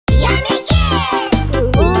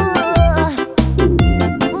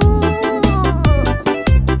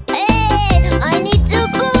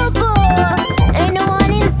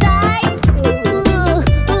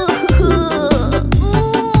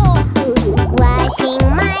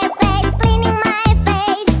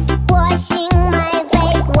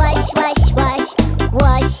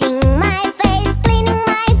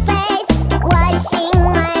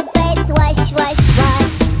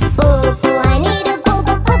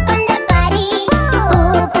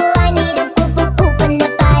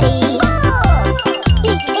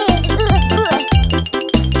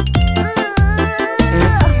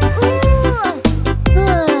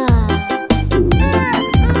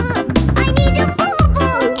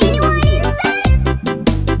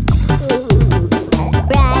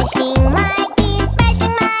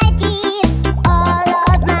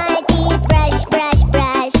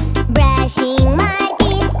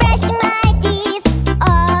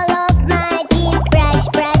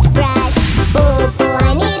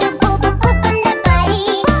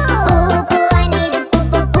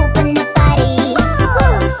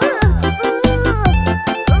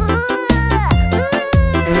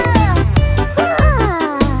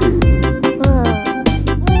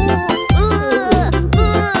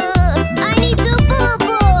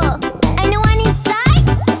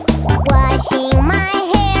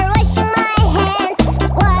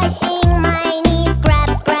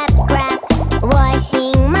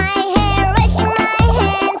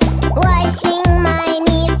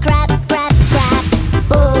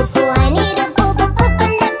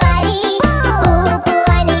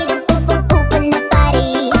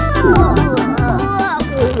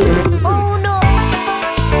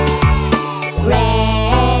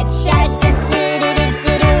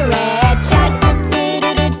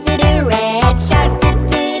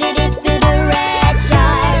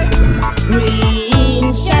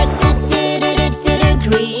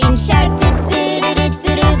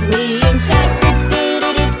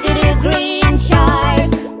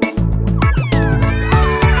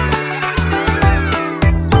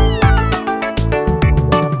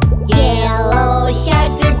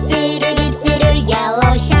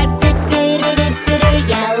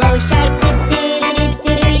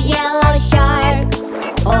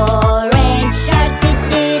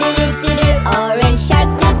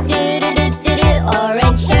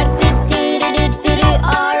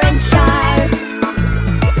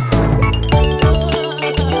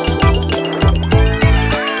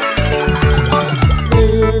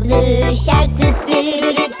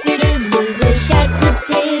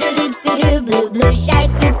blue, blue shark.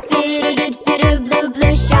 Blue,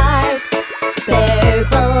 blue shark.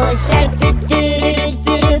 Purple shark.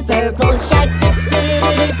 Purple shark.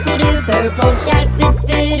 Purple shark.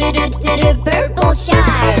 Purple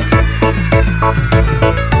shark.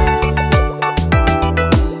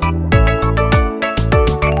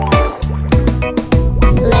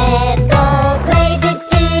 Let's go play, let's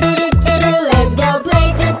go play,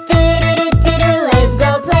 let's go play, let's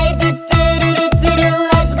go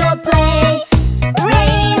play.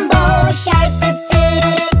 Rainbow shark,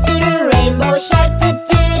 rainbow shark,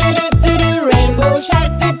 rainbow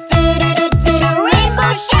shark,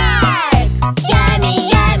 rainbow shark. Yummy,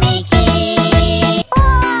 yummy kiss.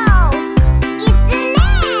 Oh, it's an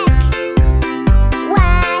egg.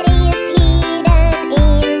 What is hidden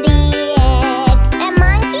in the egg? A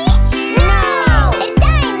monkey? No. A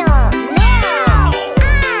dino? No.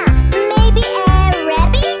 Maybe a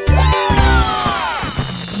rabbit?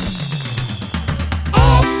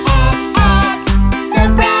 Egg,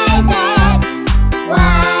 surprise egg.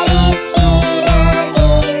 What is hidden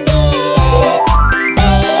in the egg?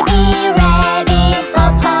 Baby rabbit,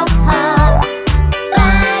 hop, hop, hop.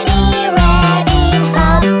 Bunny rabbit,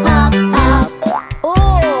 hop, hop, hop.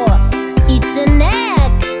 Oh, it's an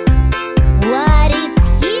egg. What is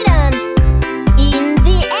hidden in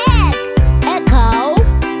the egg? A cow?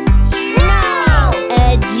 No. A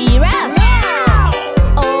giraffe? No.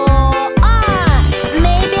 Oh,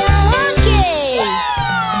 maybe a monkey.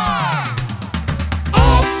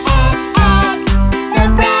 Egg,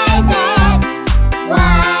 surprise egg.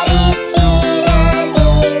 What is hidden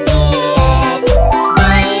in the egg?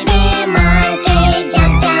 Baby monkey,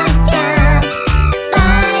 jump, jump, jump.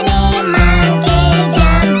 Bunny monkey,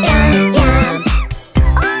 jump, jump, jump.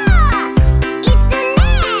 Oh, it's an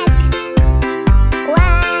egg.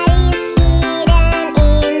 What is hidden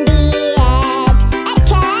in the egg? A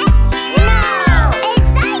cat? No. A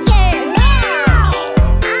tiger? No.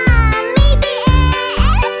 Maybe an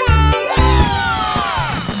elephant.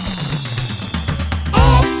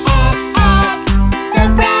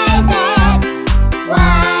 Surprise egg.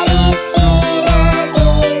 What is hidden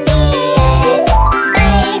in the egg?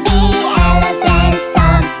 Baby elephant,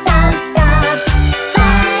 stomp, stomp, stomp.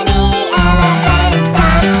 Bunny elephant,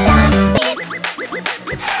 stomp, stomp, stomp.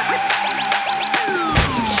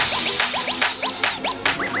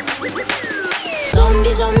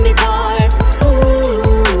 Zombie, zombie car.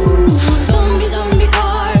 Ooh, zombie, zombie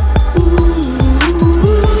car. Ooh,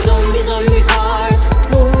 zombie, zombie car.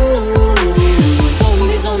 Ooh,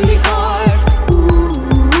 zombie, zombie car. Ooh.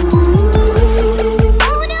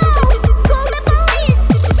 Oh no! Call the police!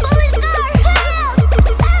 Police car, help!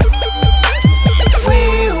 Help me!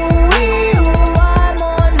 I'm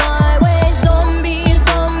on my way. Zombie,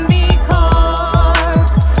 zombie car.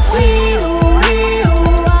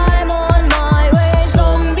 I'm on my way.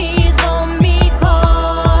 Zombie, zombie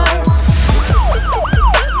car.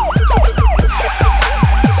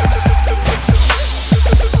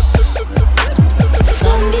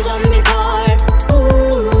 Zombie, zombie car.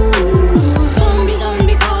 Ooh, zombie,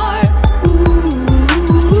 zombie car. Ooh,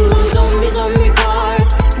 zombie, zombie car.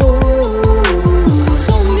 Ooh,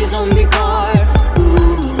 zombie, zombie car.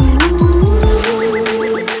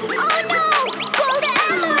 Oh no! Call the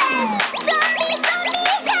ambulance! Zombie, zombie,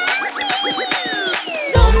 help me!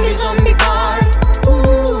 Zombie, zombie cars.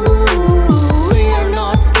 Ooh, we are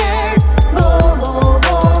not scared. Go, go,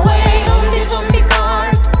 go away. Zombie, zombie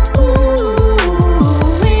cars. Ooh,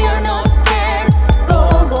 we are not scared. Go,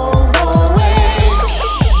 go, go away.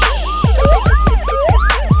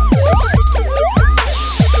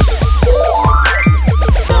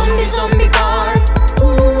 Zombie, zombie cars.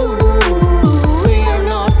 Ooh, we are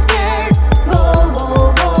not scared. Go, go,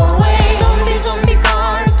 go away. Zombie, zombie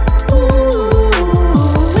cars. Ooh,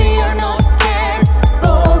 we are not scared.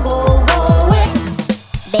 Go, go, go away.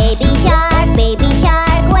 Baby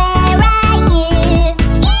shark, where are you?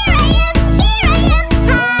 Here I am,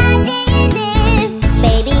 how do you do?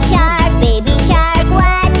 Baby shark,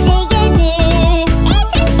 what do you do?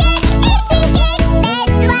 Eating cake,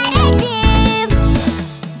 that's what I do.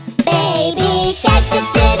 Baby shark,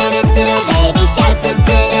 baby shark, baby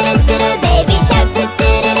shark,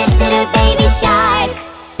 baby shark.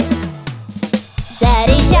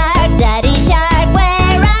 Daddy shark,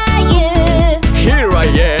 where are you? Here I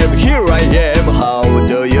am, how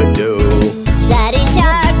do you do? Daddy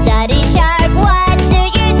shark, what do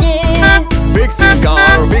you do?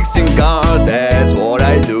 Fixing car, that's what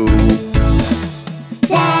I do.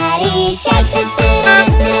 Daddy shark,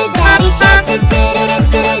 daddy shark,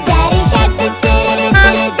 daddy shark,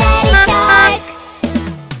 daddy shark.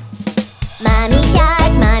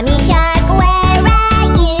 Mommy shark, where are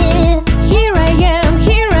you?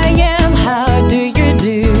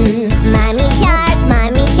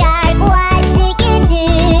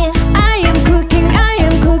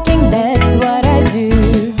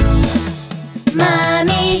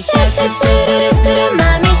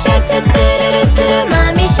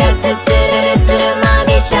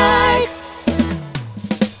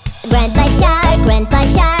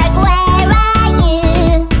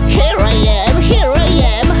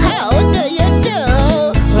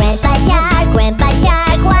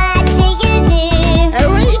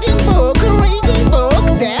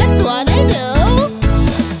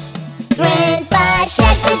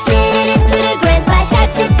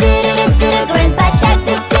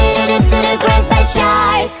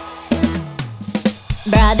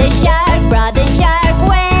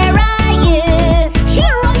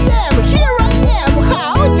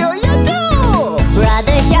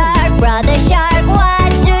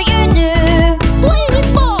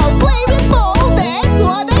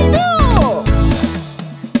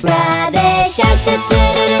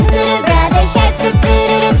 Brother shark,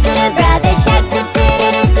 brother shark,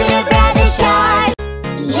 brother shark.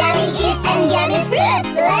 Yummy kiss and yummy fruit,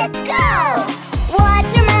 let's go!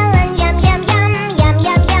 Watermelon, yum yum yum, yum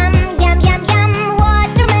yum yum, yum yum yum.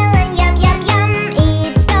 Watermelon, yum yum yum,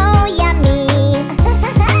 it's so yummy.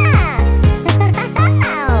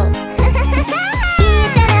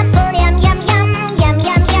 Eat an apple, yum yum yum, yum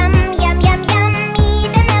yum yum, yum yum yum.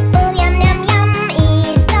 Eat an apple, yum yum yum,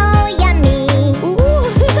 it's so yummy. Ooh.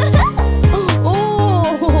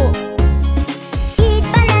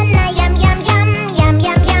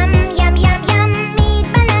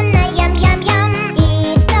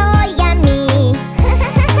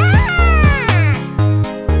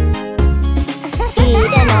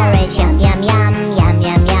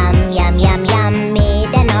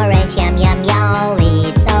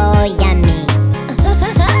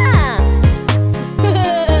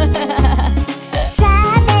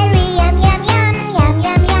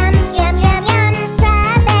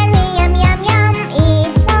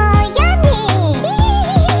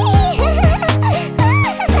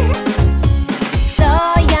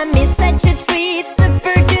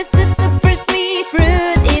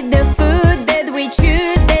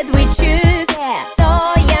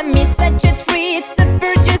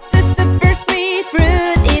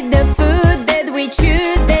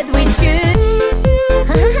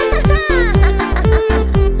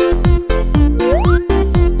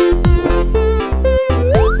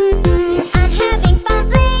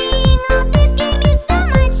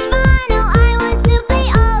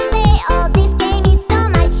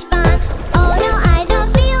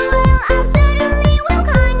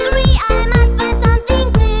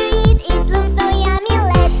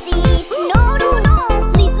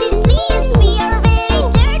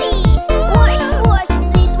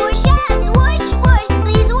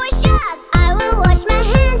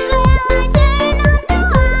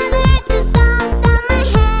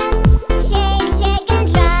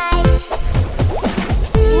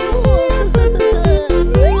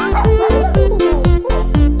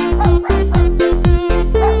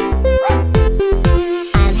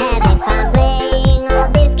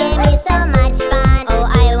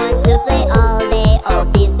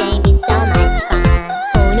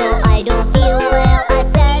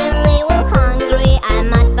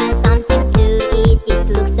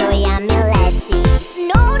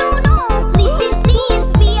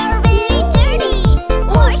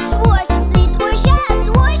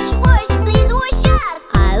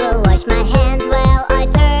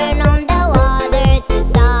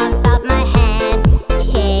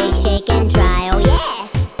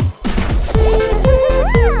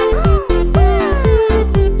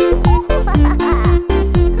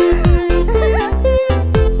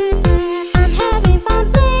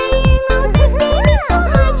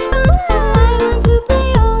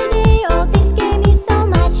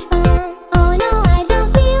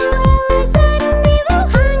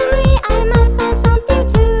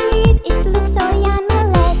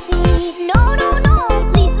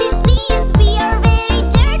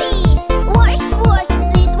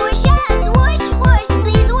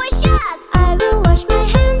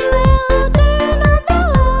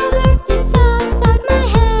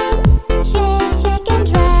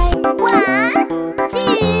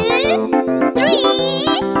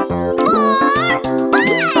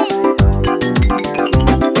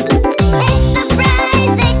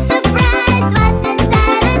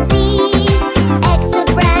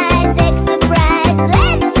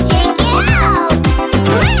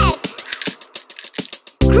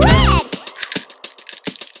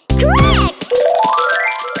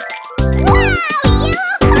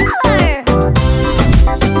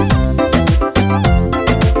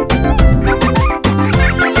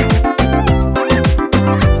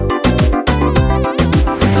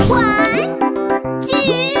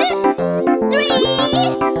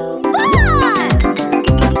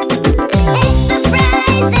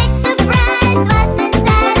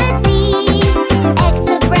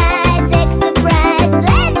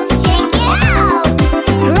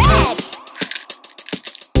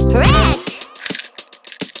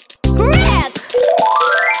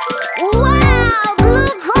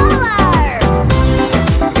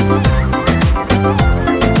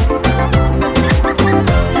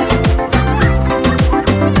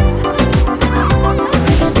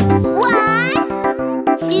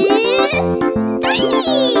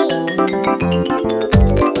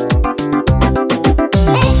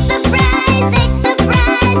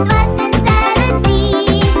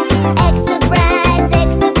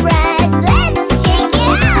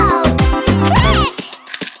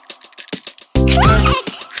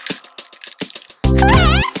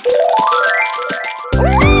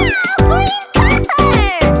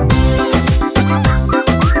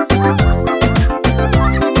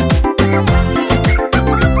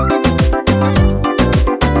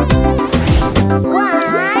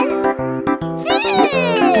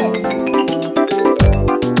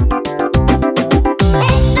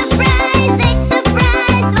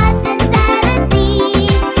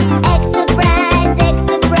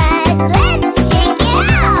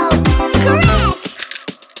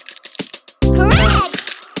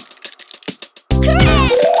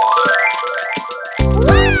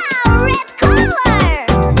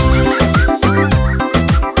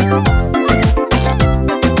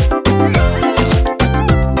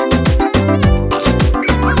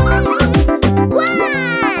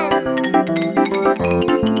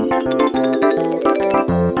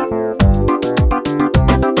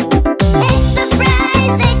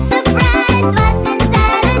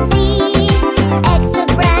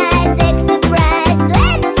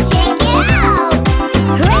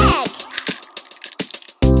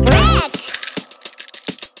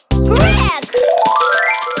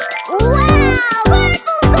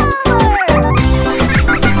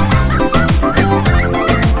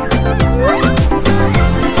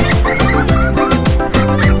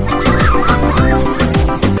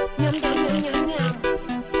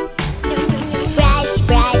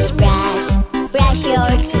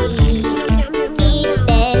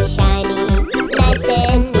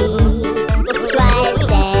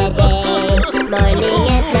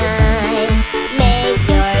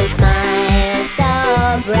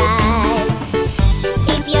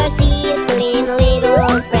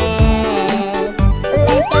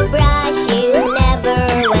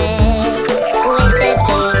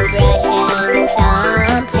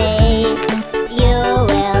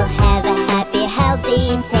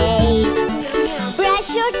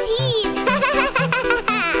 your teeth.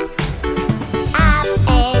 Up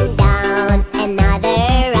and down,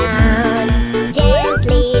 another round.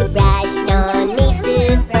 Gently brush, no need to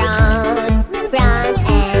frown. Front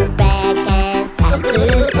and back and side to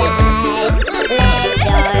side. Let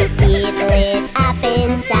your teeth lift up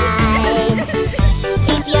inside.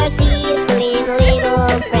 Keep your teeth clean,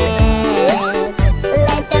 little friend.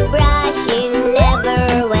 Let the brushing never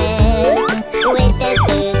went. With a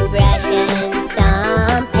toothbrush and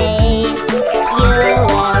some paste, you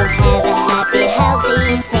will have a happy, healthy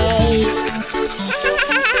taste.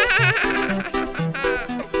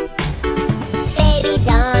 Baby,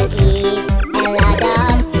 don't eat a lot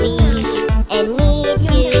of sweets, and need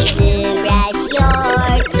you to brush your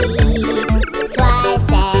teeth twice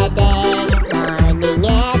a day, morning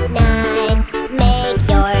and night. Make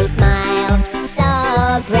your smile so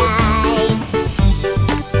bright.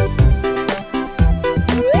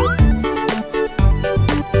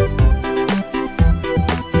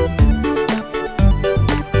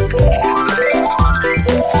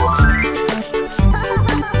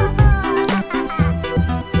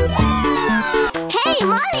 Hey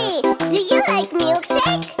Molly, do you like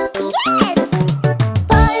milkshake? Yes!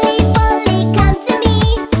 Polly, Polly, come to me.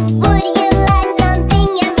 Would you like something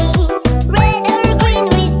yummy? Red or green,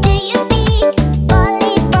 which do you pick?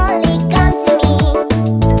 Polly, Polly, come to me.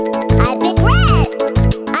 I pick red.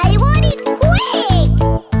 I want it quick.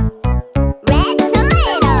 Red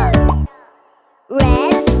tomato.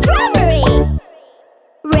 Red strawberry.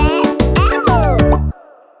 Red apple.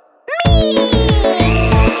 Mix!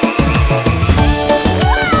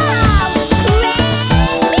 Wow!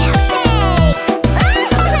 Red milkshake!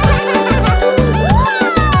 Wow!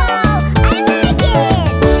 I like it!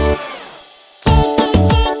 Chicky,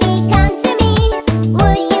 Chicky, come to me.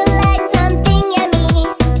 Would you like something yummy?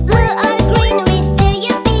 Blue or green, which do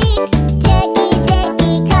you pick? Jackie,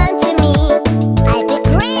 Jackie, come to me. I pick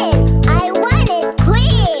green. I want it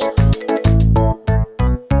quick.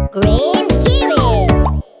 Green kiwi.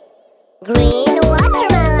 Green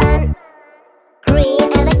watermelon. Green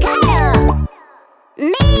avocado.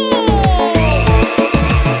 Mix!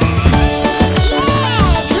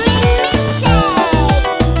 Yeah! Green milkshake!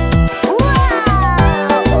 Wow!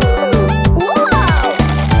 Wow!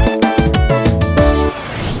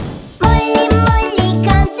 Molly, Molly,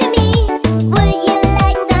 come to me. Would you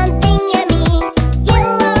like something yummy?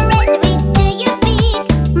 Yellow, red, which do you pick?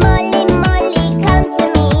 Molly, Molly, come to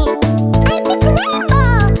me. I pick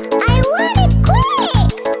rainbow. I want it quick.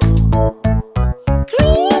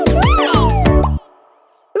 Green grape.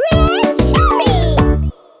 Red cherry.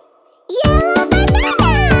 Yellow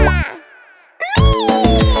banana. Mix!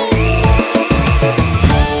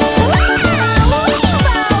 Wow!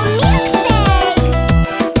 Rainbow milkshake!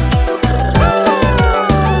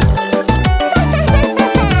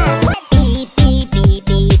 Beep, beep, beep,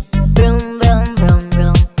 beep. Vroom, vroom, vroom,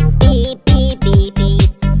 vroom. Beep, beep, beep, beep.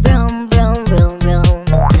 Vroom, vroom, vroom, vroom.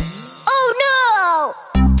 Oh no!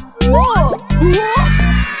 Whoa!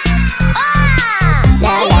 Ah!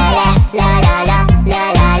 La la la la la la la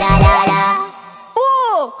la la la la.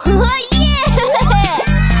 Oh! Yeah!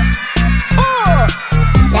 Oh!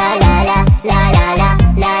 La la la la la la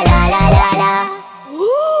la la la la la.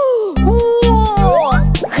 Whoa!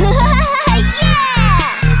 Yeah!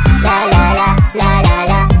 La la la la la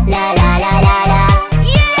la la la la la la.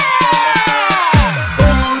 Yeah!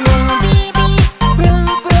 Vroom vroom beep beep, vroom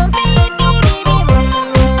vroom beep beep beep beep, vroom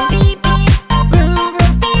vroom beep beep, vroom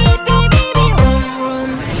vroom beep beep beep beep, vroom vroom.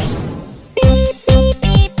 Beep beep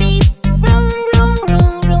beep beep, vroom vroom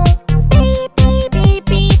vroom vroom. Beep beep beep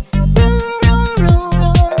beep, vroom vroom vroom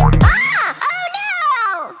vroom. Ah! Oh no!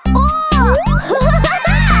 Oh!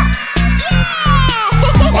 Yeah!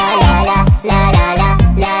 La la la la la la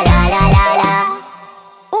la la la la la.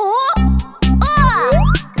 Oh! Oh!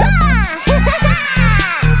 Ha!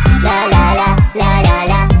 La la la la la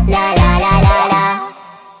la la la la la la.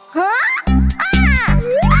 Huh? Ah!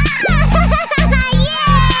 Ah!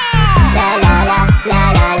 Yeah! La la la la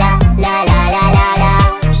la la la la la la la.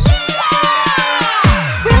 Yeah!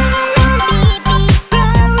 Vroom vroom beep beep,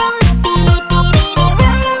 vroom vroom beep beep beep beep,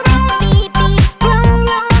 vroom vroom beep beep, vroom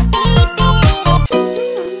vroom beep beep.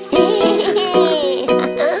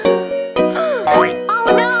 Oh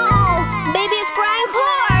no! Baby's crying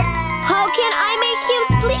hard. How can I make him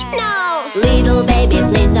sleep now? Little baby,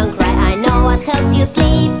 please don't cry. I know what helps you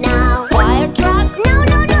sleep now. Fire truck? No,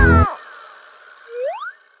 no, no.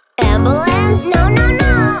 Ambulance? No, no,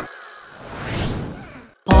 no.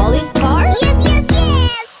 Police car? Yes, yes,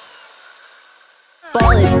 yes.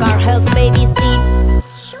 Police car helps baby sleep.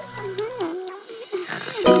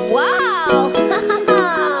 Wow!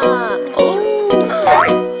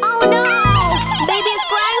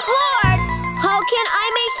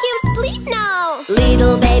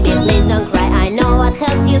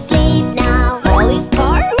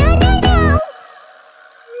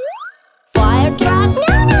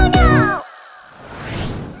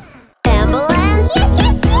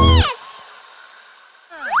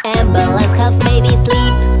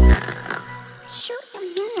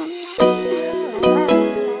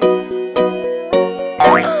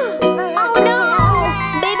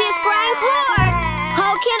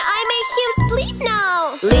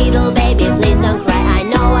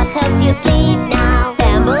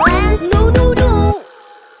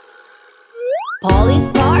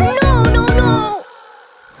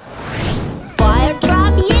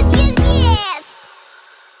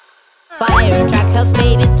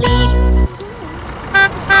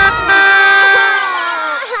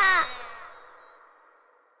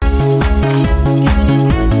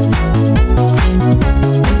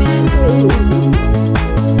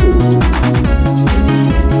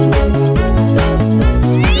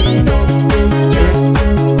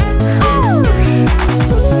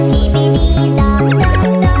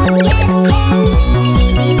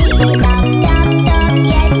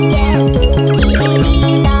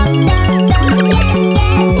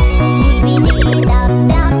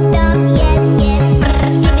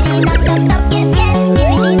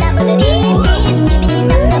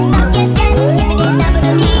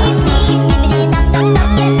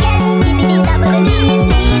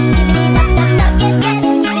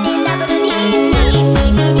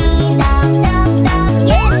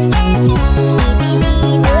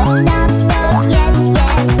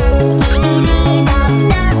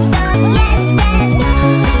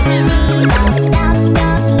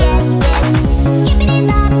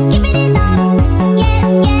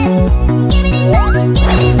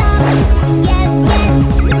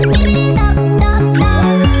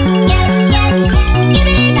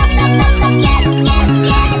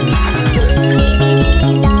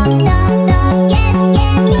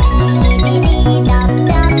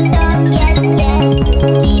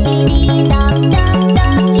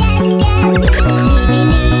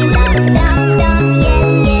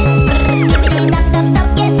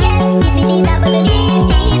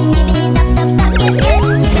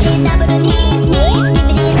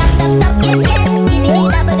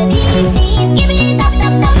 Please give it up.